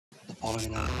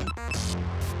following announcement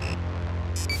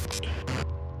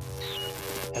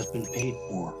has been paid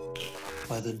for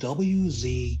by the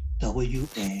WZWA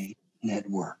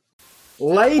Network.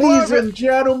 Ladies and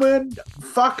gentlemen,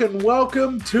 fucking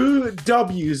welcome to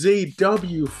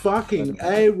WZW fucking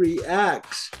A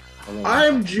Reacts.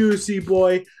 I'm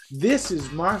Jooseyboy. This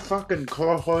is my fucking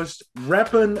co-host,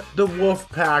 repping the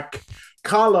Wolfpack,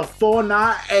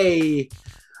 Karlifornia.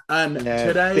 And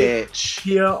today,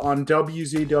 here on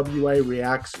WZWA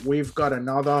Reacts, we've got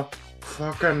another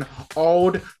fucking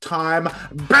old-time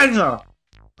banger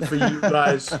for you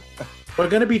guys. We're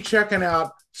going to be checking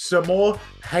out some more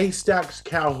Haystacks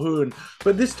Calhoun,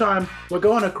 but this time we're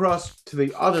going across to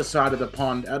the other side of the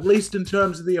pond, at least in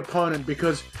terms of the opponent,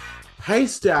 because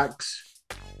Haystacks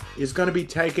is going to be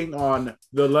taking on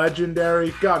the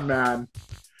legendary gunman,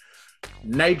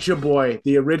 Nature Boy,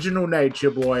 the original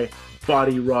Nature Boy,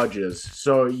 Buddy Rogers.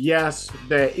 So yes,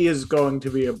 there is going to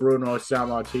be a Bruno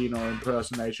Sammartino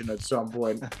impersonation at some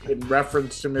point in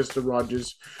reference to Mr.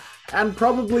 Rogers, and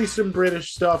probably some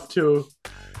British stuff too.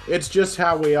 It's just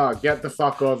how we are. Get the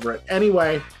fuck over it.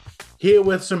 Anyway, here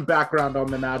with some background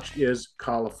on the match is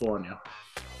Karlifornia.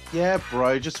 Yeah,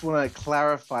 bro, just want to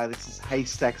clarify, this is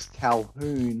Haystacks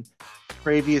Calhoun.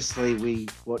 Previously, we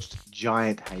watched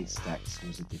Giant Haystacks, who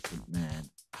was a different man.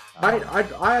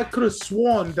 I could have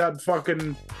sworn that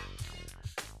fucking...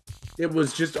 It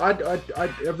was just...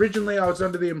 originally, I was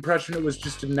under the impression it was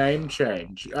just a name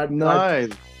change. No,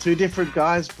 two different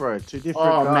guys, bro. Two different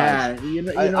guys. Oh, man. You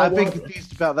know I've been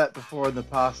confused about that before in the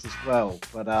past as well.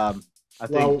 But I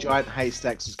think Giant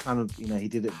Haystacks was kind of, he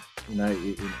did it, in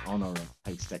honor of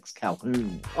Haystacks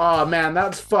Calhoun. Oh, man,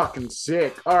 that's fucking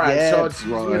sick. All right, yeah, so it's,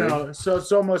 bro. So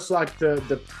it's almost like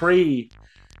the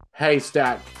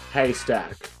pre-Haystack.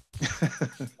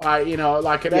 Like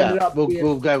it ended up being...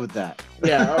 We'll go with that.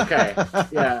 Yeah, okay.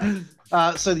 Yeah.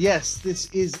 So yes, this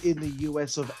is in the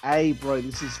US of A, bro.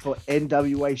 This is for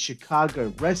NWA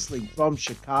Chicago, wrestling from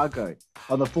Chicago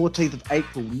on the 14th of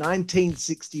April,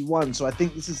 1961. So I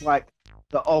think this is like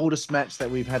the oldest match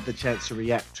that we've had the chance to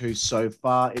react to so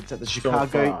far. It's at the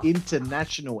Chicago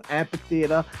International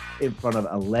Amphitheater in front of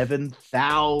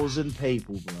 11,000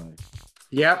 people, bro.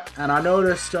 Yep, and I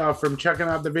noticed from checking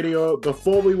out the video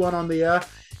before we went on the air,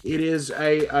 it is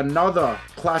another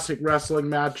classic wrestling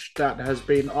match that has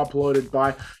been uploaded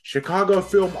by Chicago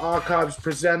Film Archives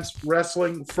Presents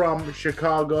Wrestling from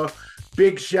Chicago.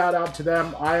 Big shout out to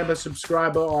them. I am a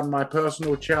subscriber on my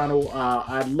personal channel.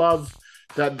 I love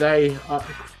that they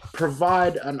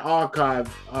provide an archive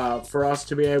for us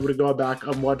to be able to go back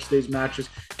and watch these matches.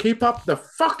 Keep up the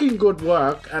fucking good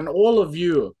work, and all of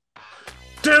you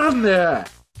down there,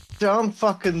 down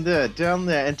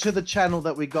there, and to the channel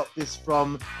that we got this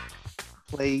from,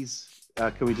 please,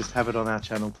 can we just have it on our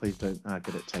channel? Please don't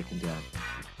get it taken down.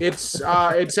 It's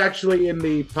actually in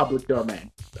the public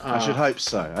domain. I should hope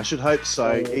so.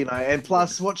 And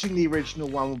plus, watching the original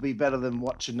one will be better than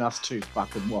watching us two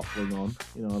fucking waffling on.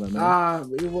 You know what I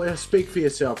mean? Speak for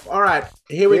yourself. All right,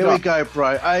 here we go,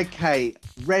 bro. Okay,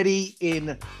 ready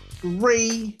in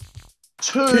 3,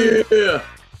 2,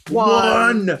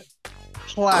 1,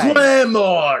 play.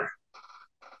 Claymore.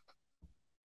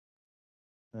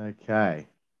 Okay,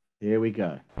 here we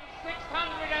go.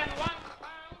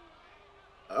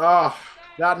 Oh,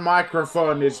 that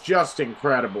microphone is just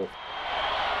incredible.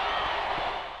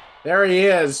 There he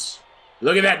is.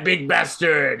 Look at that big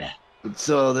bastard. It's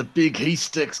the big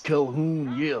Haystacks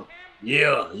Calhoun, yeah.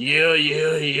 Yeah.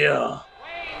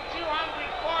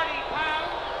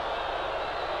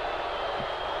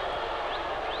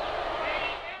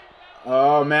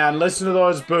 Oh, man, listen to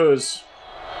those boos.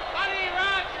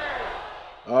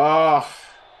 Oh,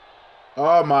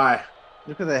 my.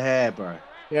 Look at the hair, bro.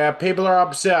 Yeah, people are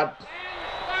upset.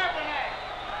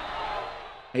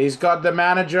 He's got the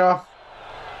manager.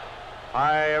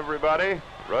 Hi, everybody.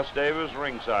 Russ Davis,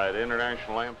 ringside,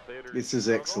 International Amphitheater. This is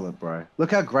excellent, bro.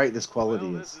 Look how great this quality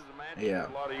is. This is a match yeah.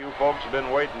 A lot of you folks have been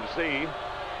waiting to see.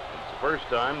 It's the first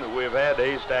time that we've had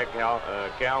Haystacks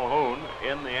Calhoun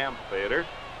in the amphitheater.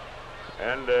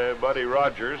 And Buddy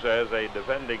Rogers, as a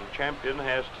defending champion,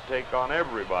 has to take on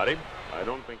everybody. I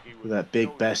don't think he was... That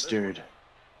big bastard.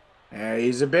 Yeah,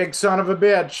 he's a big son of a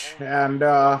bitch. And,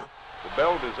 the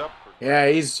belt is up for... Yeah,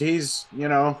 he's This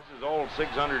is all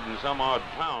 600 and some odd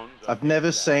pounds. I've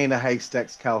never seen a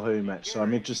Haystacks Calhoun match, so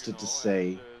I'm interested to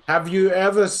see. Have you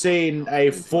ever seen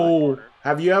a full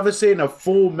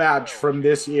match from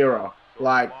this era?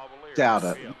 Like... Doubt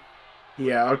it.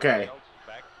 Yeah, okay.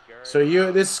 So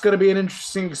this is going to be an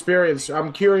interesting experience.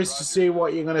 I'm curious to see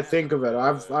what you're going to think of it.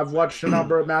 I've watched a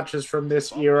number of matches from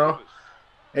this era.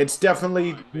 It's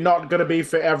definitely not going to be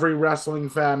for every wrestling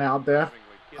fan out there.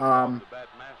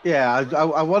 Yeah,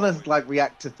 I want to like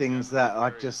react to things that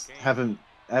I just haven't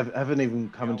even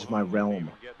come into my realm.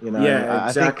 You know, Yeah,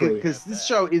 I think exactly. because this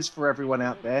show is for everyone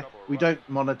out there. We don't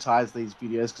monetize these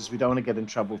videos because we don't want to get in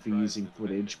trouble for using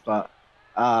footage, but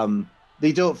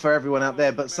they do it for everyone out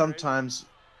there. But sometimes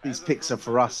these picks are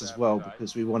for us as well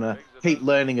because we want to keep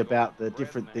learning about the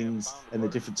different things and the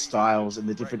different styles and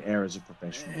the different eras of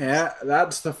professional wrestling. Yeah,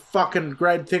 that's the fucking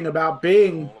great thing about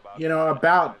being, you know,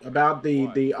 about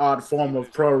the art form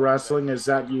of pro wrestling is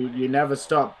that you never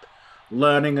stop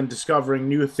learning and discovering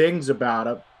new things about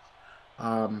it.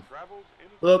 Um,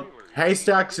 Look,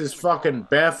 Haystacks is fucking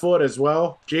barefoot as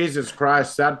well. Jesus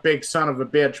Christ, that big son of a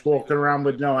bitch walking around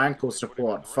with no ankle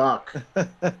support. Fuck.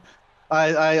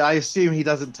 I assume he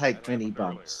doesn't take many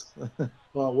bumps.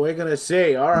 Well, we're gonna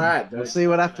see. All right, We'll the see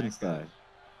what happens though.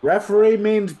 referee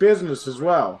means business as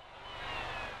well.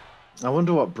 I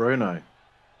wonder what Bruno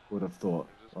would have thought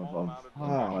of Oh,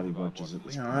 Buddy Rogers at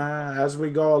this you know, point. as we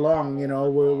go along, you know,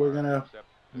 we're gonna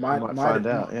We might find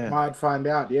out, yeah. might find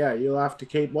out. Yeah, you'll have to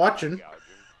keep watching.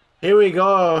 Here we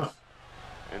go.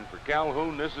 And for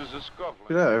Calhoun, this is a scuffle.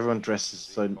 You know, everyone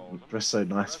dressed so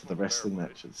nice for the wrestling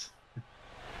matches.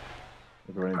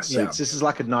 Everyone in suits. This is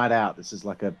like a night out. This is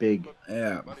like a big,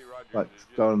 like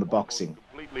going to the boxing.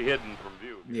 Completely hidden from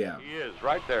view. Yeah. He is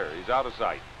right there. He's out of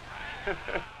sight.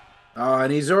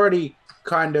 And he's already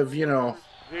kind of, you know,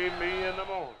 See me in the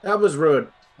morning. that was rude.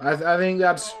 I think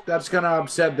that's gonna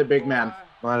upset the big man.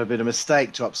 Might have been a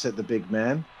mistake to upset the big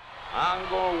man. I'm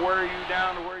gonna wear you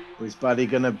down to where you. Is Buddy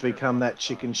gonna become that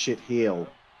chicken shit heel?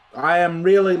 I am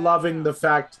really loving the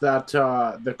fact that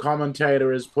the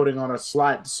commentator is putting on a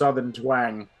slight southern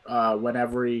twang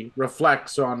whenever he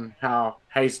reflects on how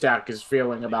Haystack is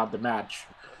feeling about the match.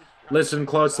 Listen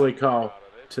closely, Cole,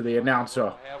 to the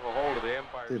announcer. Have a hold of the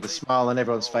Empire. See the smile on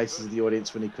everyone's faces of the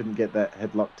audience when he couldn't get that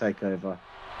headlock takeover.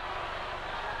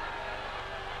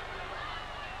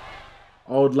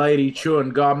 Old lady chewing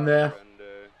gum there.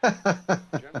 And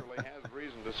generally has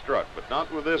reason to strut, but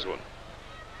not with this one.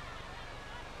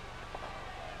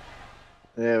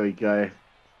 There we go.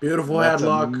 Beautiful That's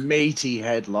headlock. a meaty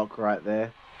headlock right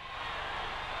there.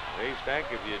 Haystack,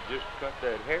 if you just cut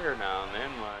that hair now and then,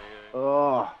 why,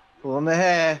 Oh, pulling the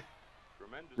hair.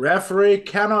 tremendous. Referee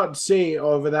cannot see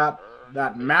over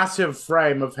that massive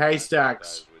frame of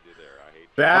Haystacks. With you there, I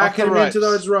hate Backing him ropes. into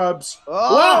those ropes.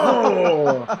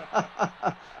 Oh!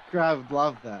 Whoa! Crowd would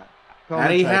love that.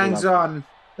 And he Commentator hangs loved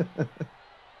on.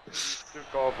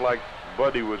 took off like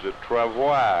Buddy was a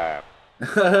travois.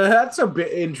 That's a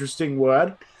bit interesting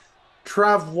word.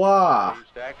 Travois.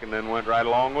 Haystack, and then went right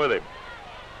along with him.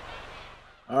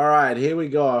 All right, here we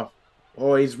go.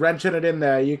 Oh, he's wrenching it in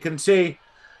there. You can see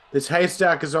this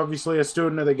Haystack is obviously a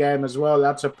student of the game as well.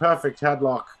 That's a perfect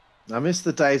headlock. I miss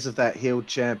the days of that heel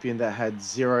champion that had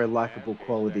zero likable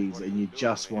qualities and you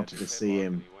just wanted to see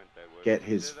him get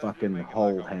his fucking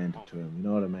hole handed to him. You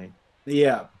know what I mean?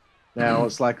 Yeah. Now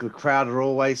it's like the crowd are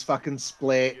always fucking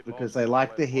split because they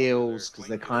like the heels because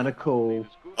they're kind of cool.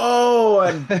 Oh,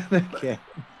 and Yeah.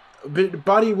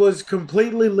 Buddy was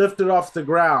completely lifted off the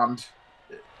ground.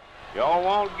 Y'all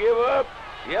won't give up?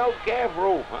 Yell calf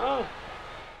rope, huh?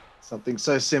 Something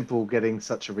so simple getting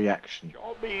such a reaction.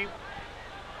 Y'all be.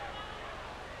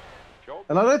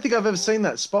 And I don't think I've ever seen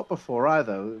that spot before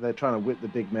either. They're trying to whip the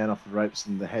big man off the ropes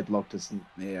and the headlock doesn't.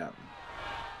 Yeah.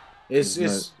 It's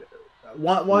There's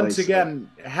once again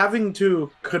having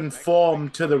to conform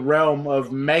to the realm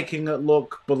of making it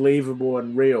look believable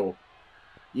and real.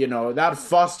 You know, that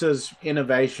fosters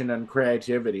innovation and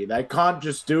creativity. They can't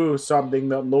just do something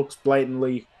that looks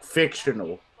blatantly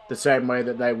fictional the same way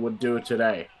that they would do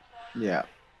today. Yeah.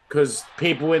 Because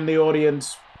people in the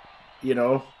audience, you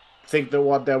know, think that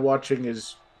what they're watching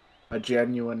is a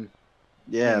genuine.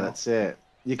 Yeah, know. that's it.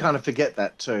 You kind of forget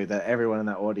that too, that everyone in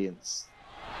that audience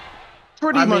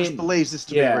pretty much believes this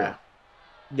to be real.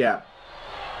 Yeah.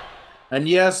 And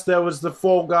yes, there was the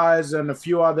Fall Guys and a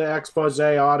few other expose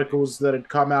articles that had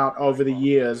come out over the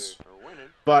years.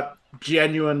 But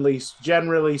generally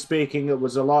speaking, it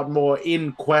was a lot more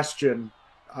in question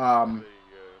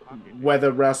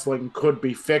whether wrestling could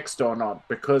be fixed or not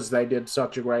because they did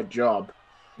such a great job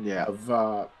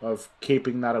of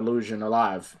keeping that illusion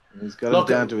alive. He's got him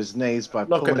down to his knees by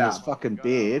pulling his fucking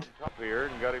beard.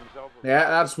 Yeah,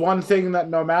 that's one thing that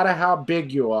no matter how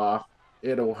big you are,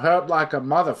 it'll hurt like a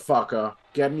motherfucker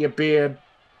getting your beard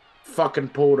fucking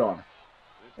pulled on.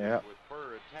 Yeah.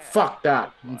 Fuck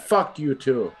that. And fuck you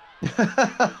too.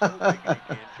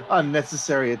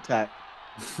 Unnecessary attack.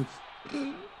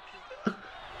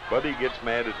 Buddy gets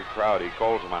mad at the crowd. He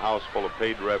calls them a house full of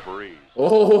paid referees.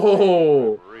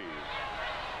 Oh!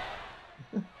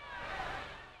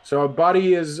 So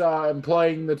Buddy is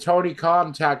employing the Tony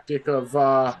Khan tactic of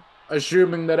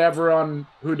assuming that everyone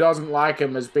who doesn't like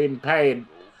him has been paid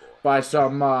by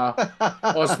some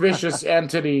auspicious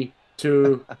entity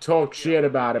to talk shit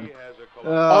about him.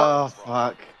 Oh,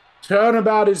 fuck.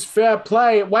 Turnabout is fair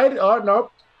play. Wait, oh,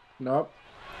 nope. Nope.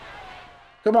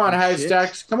 Come on,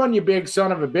 Haystacks. Shit. Come on, you big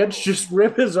son of a bitch. Just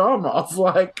rip his arm off,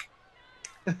 like.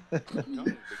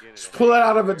 Just pull it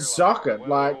out of its socket,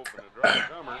 like.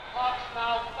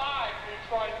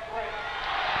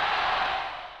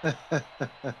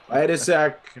 Wait a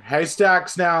sec.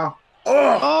 Haystacks now.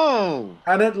 Oh!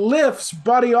 And it lifts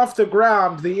Buddy off the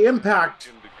ground. The impact.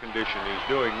 In the condition he's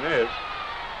doing this.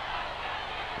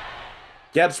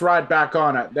 Gets right back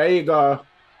on it. There you go.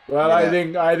 Well,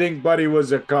 yeah. I think Buddy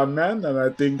was a con man, and I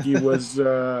think he was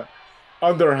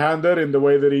underhanded in the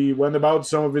way that he went about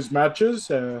some of his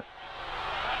matches.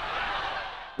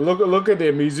 Look at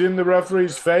him. He's in the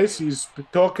referee's face. He's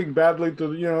talking badly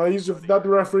to, you know, that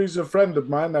referee's a friend of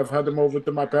mine. I've had him over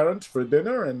to my parents for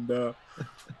dinner, and,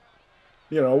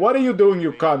 you know, what are you doing,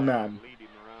 you con man?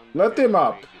 Let him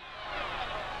up.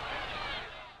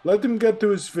 Let him get to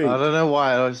his feet. I don't know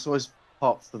why. I always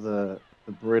pop for the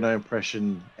Bruno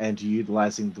impression and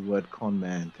utilizing the word con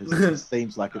man, because it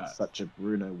seems like it's such a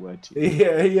Bruno word to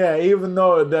use. Yeah, even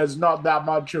though there's not that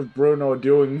much of Bruno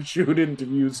doing shoot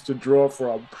interviews to draw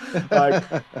from. Like,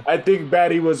 I think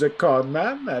Batty was a con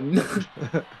man, and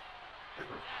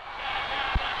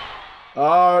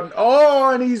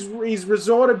and he's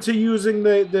resorted to using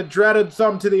the dreaded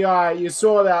thumb to the eye. You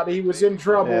saw that. He was in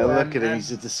trouble. Yeah, look at him.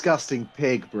 He's a disgusting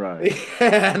pig, bro.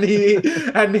 Yeah,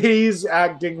 and he's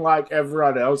acting like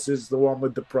everyone else is the one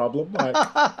with the problem. Like,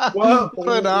 what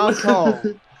an asshole.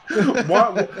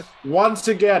 Once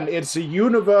again, it's a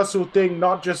universal thing,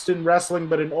 not just in wrestling,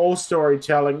 but in all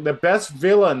storytelling. The best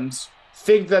villains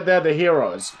think that they're the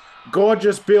heroes.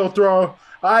 Gorgeous Bill throw.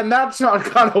 And that's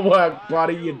not gonna work,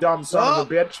 buddy, you dumb son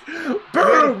of a bitch.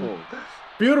 Boom!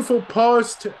 Beautiful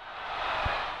post.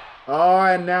 Oh,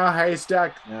 and now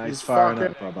Haystack. Now he's firing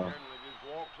up, brother.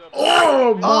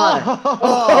 Oh, my.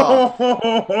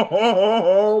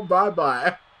 Oh,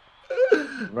 bye-bye.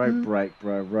 Rope break,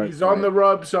 bro. Rope He's on the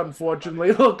ropes,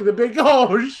 unfortunately. Look, the big...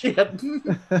 Oh, shit.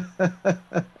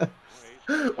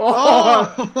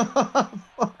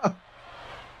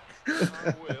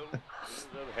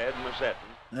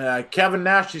 Kevin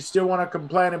Nash, you still want to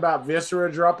complain about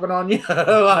Viscera dropping on you?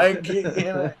 Like,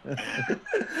 you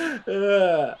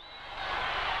know,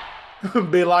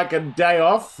 be like a day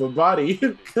off for Buddy.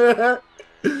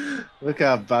 Look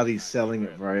how Buddy's selling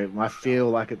it, bro. I feel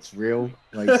like it's real.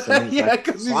 Like, yeah,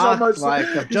 because he's almost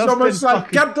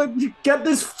like, get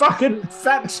this fucking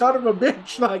fat son of a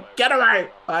bitch. Like, get away.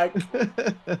 Like,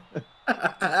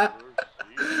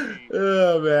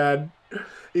 oh, man.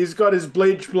 He's got his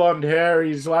bleach blonde hair.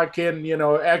 He's like in, you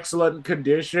know, excellent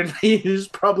condition. He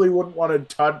just probably wouldn't want to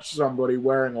touch somebody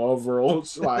wearing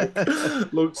overalls. Like,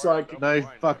 looks like... No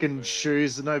fucking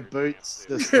shoes, no boots.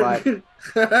 Just like...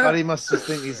 Buddy must just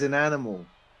think he's an animal.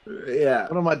 Yeah.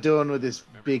 What am I doing with this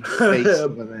big beast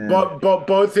of a man?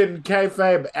 Both in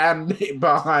kayfabe and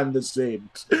behind the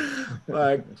scenes.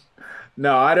 Like,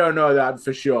 no, I don't know that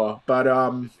for sure. But,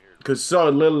 because so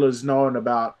little is known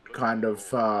about kind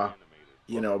of...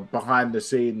 you know, behind the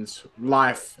scenes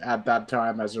life at that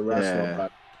time as a wrestler. Yeah.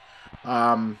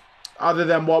 But other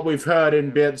than what we've heard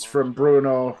in bits from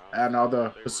Bruno and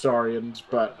other historians,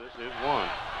 but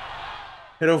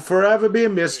it'll forever be a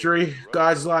mystery.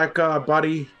 Guys like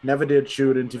Buddy never did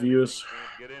shoot interviews.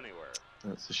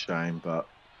 That's a shame, but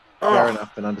fair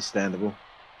enough and understandable.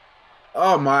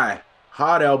 Oh my,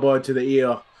 hard elbow to the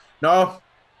ear. No.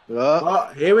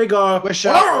 Here we go.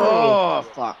 Oh,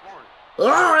 fuck.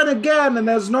 Oh, and again, and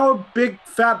there's no big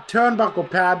fat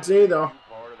turnbuckle pads either.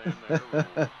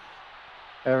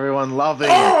 Everyone loving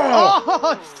it.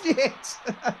 Oh, shit!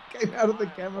 Came out of the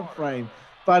camera frame.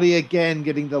 Buddy again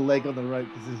getting the leg on the rope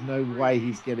because there's no way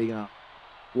he's getting up.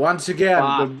 Once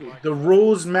again, the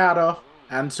rules matter,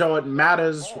 and so it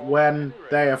matters when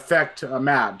they affect a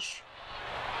match.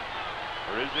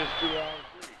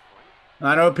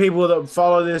 I know people that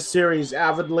follow this series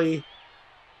avidly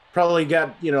probably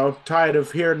get, you know, tired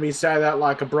of hearing me say that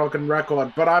like a broken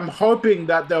record, but I'm hoping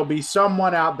that there'll be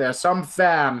someone out there, some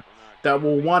fan, that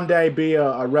will one day be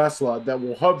a wrestler that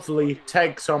will hopefully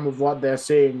take some of what they're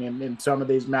seeing in some of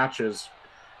these matches.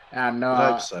 And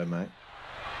I hope so, mate.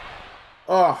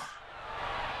 Oh,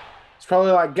 it's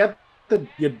probably like, get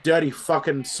your dirty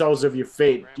fucking soles of your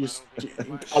feet just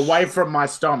away from my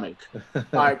stomach.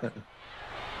 Like,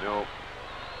 You know,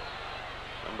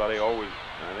 somebody always,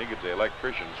 I think it's the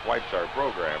electrician, swipes our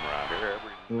program around here every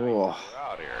night we're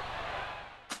out here.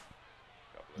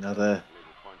 Another.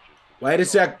 Wait a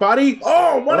sec, buddy.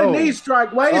 Oh, what a knee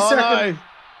strike. Wait a second.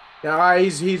 No. Yeah,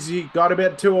 he got a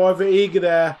bit too over eager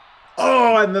there.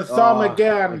 Oh, and the thumb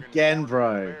again. Again,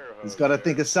 bro. He's got to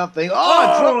think of something.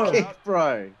 Oh, drop kick,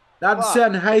 bro. That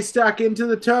sent Haystack into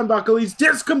the turnbuckle. He's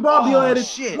discombobulated. Oh,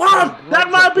 shit. Whoa, that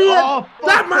might be it.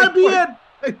 That might be it.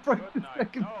 They broke the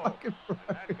second fucking bro.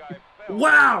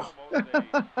 Wow.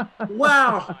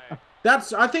 Wow.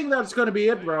 I think that's going to be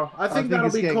it, bro. I think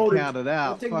that'll be called. Counted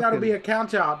out. I think that'll be a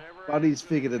count out. Buddy's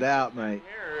figured it out, mate.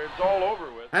 It's all over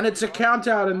with. And it's a count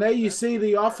out, and there you see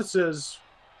the officers.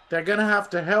 They're going to have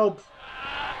to help.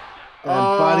 And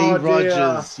Buddy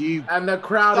Rogers, you and the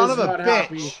crowd son is of a not bitch.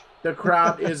 happy. The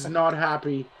crowd is not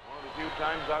happy. One of the few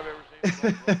times I've ever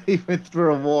seen. he went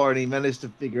through a war and he managed to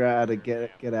figure out how to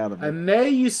get out of it. And there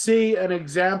you see an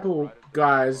example,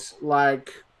 guys,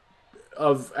 like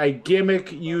of a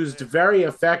gimmick used very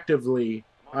effectively.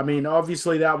 I mean,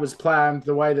 obviously that was planned.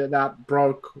 The way that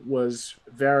broke was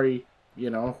very,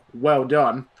 well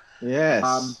done.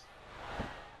 Yes.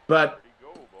 But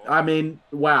I mean,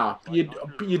 wow.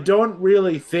 You don't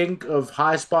really think of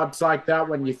high spots like that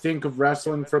when you think of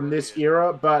wrestling from this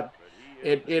era, but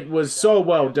it was so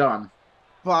well done.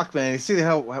 Fuck, man. You see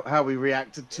how we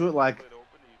reacted to it? Like,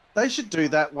 they should do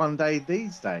that one day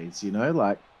these days,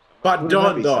 like. But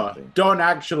don't, though. Something? Don't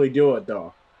actually do it,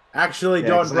 though. Actually,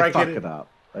 don't break fuck it up.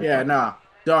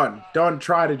 Don't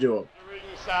try to do it.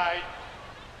 Ringside.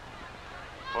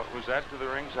 What was that to the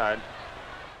ringside?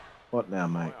 What now,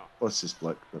 mate? What's this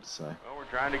bloke got to say? Well, we're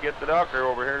trying to get the doctor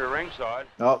over here to ringside.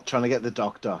 Oh, trying to get the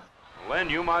doctor. Len,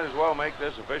 you might as well make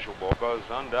this official, because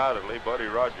undoubtedly Buddy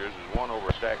Rogers has won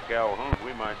over Haystacks Calhoun.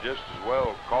 We might just as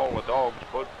well call the dogs,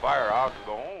 put fire out to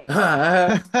the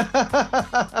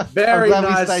home. Very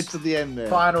nice. Stayed to the end there.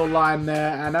 Final line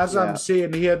there. And as I'm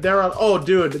seeing here, there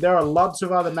are lots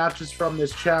of other matches from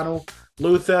this channel.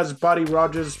 Luther's Buddy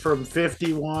Rogers from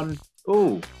 51.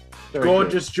 Ooh.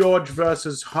 Gorgeous George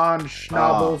versus Hans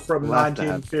Schnabel from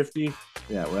 1950.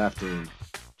 Yeah, we'll have to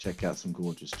check out some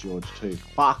Gorgeous George too.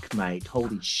 Fuck, mate.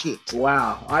 Holy shit.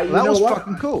 Wow. That was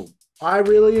fucking cool. I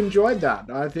really enjoyed that.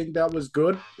 I think that was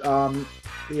good.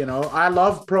 I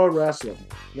love pro wrestling,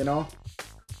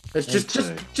 It's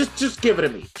just give it to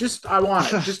me. I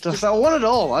want it. I want it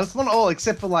all. I just want it all,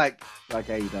 except for like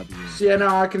AEW. Yeah, no,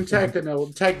 I can take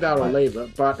that or leave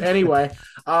it. But anyway,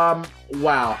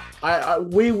 wow.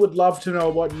 We would love to know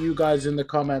what you guys in the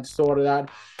comments thought of that.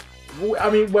 I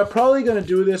mean, we're probably going to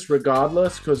do this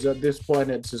regardless, because at this point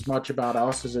it's as much about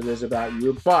us as it is about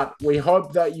you. But we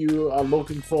hope that you are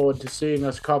looking forward to seeing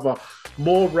us cover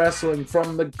more wrestling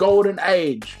from the golden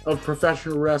age of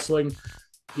professional wrestling.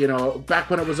 Back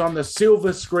when it was on the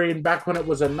silver screen, back when it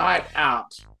was a night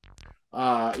out,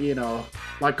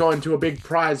 like going to a big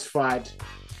prize fight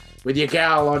with your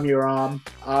gal on your arm.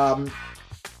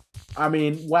 I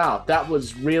mean, wow, that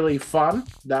was really fun.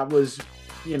 That was,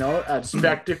 a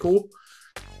spectacle.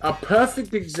 A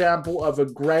perfect example of a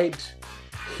great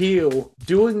heel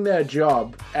doing their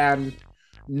job and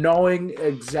knowing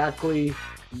exactly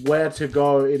where to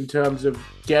go in terms of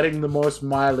getting the most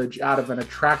mileage out of an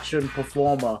attraction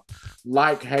performer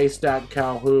like Haystacks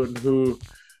Calhoun, who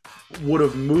would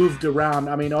have moved around.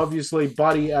 I mean, obviously,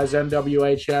 Buddy as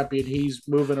NWA champion, he's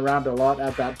moving around a lot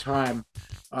at that time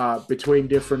between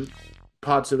different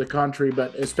parts of the country,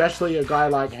 but especially a guy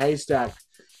like Haystack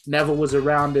never was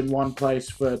around in one place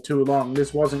for too long.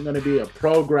 This wasn't going to be a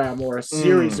program or a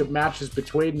series of matches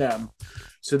between them.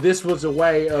 So this was a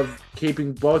way of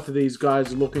keeping both of these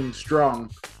guys looking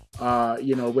strong,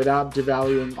 without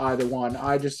devaluing either one.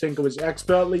 I just think it was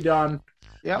expertly done.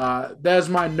 Yep. There's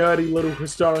my nerdy little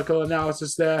historical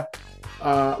analysis there.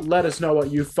 Let us know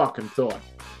what you fucking thought.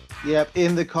 Yep,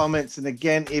 in the comments. And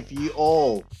again, if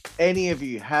any of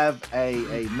you have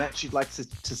a match you'd like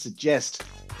to suggest,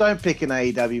 don't pick an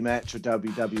AEW match or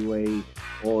WWE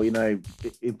or,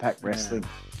 Impact Wrestling.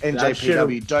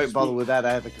 NJPW, don't bother with that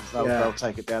either, because they'll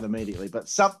take it down immediately. But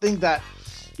something that,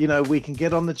 we can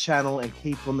get on the channel and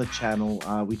keep on the channel.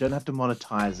 We don't have to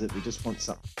monetize it. We just want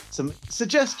some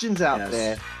suggestions out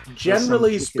there.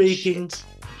 Generally speaking,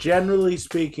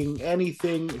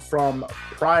 anything from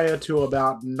prior to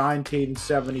about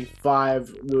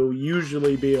 1975 will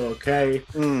usually be okay.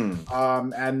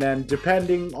 And then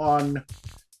depending on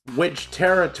which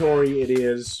territory it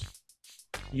is,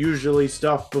 usually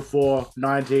stuff before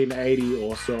 1980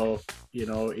 or so,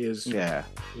 is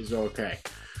okay.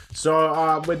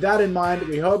 So with that in mind,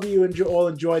 we hope you all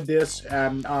enjoyed this,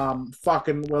 and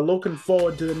we're looking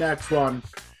forward to the next one.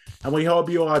 And we hope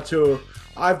you are too.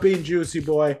 I've been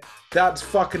Jooseyboy. That's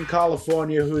fucking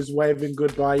Karlifornia who's waving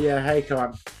goodbye. Yeah, hey,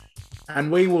 con.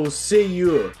 And we will see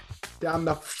you down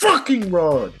the fucking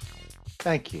road.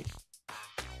 Thank you.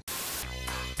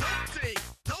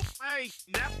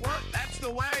 Network, that's the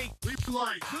way we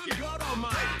play. Good God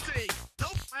Almighty.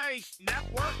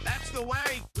 Network, that's the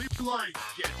way we play.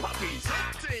 Get puppies.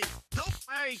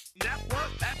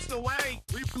 Network, that's the way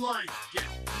we play. Get.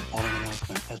 The following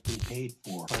announcement has been paid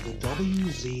for by the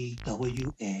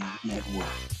WZWA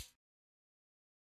Network.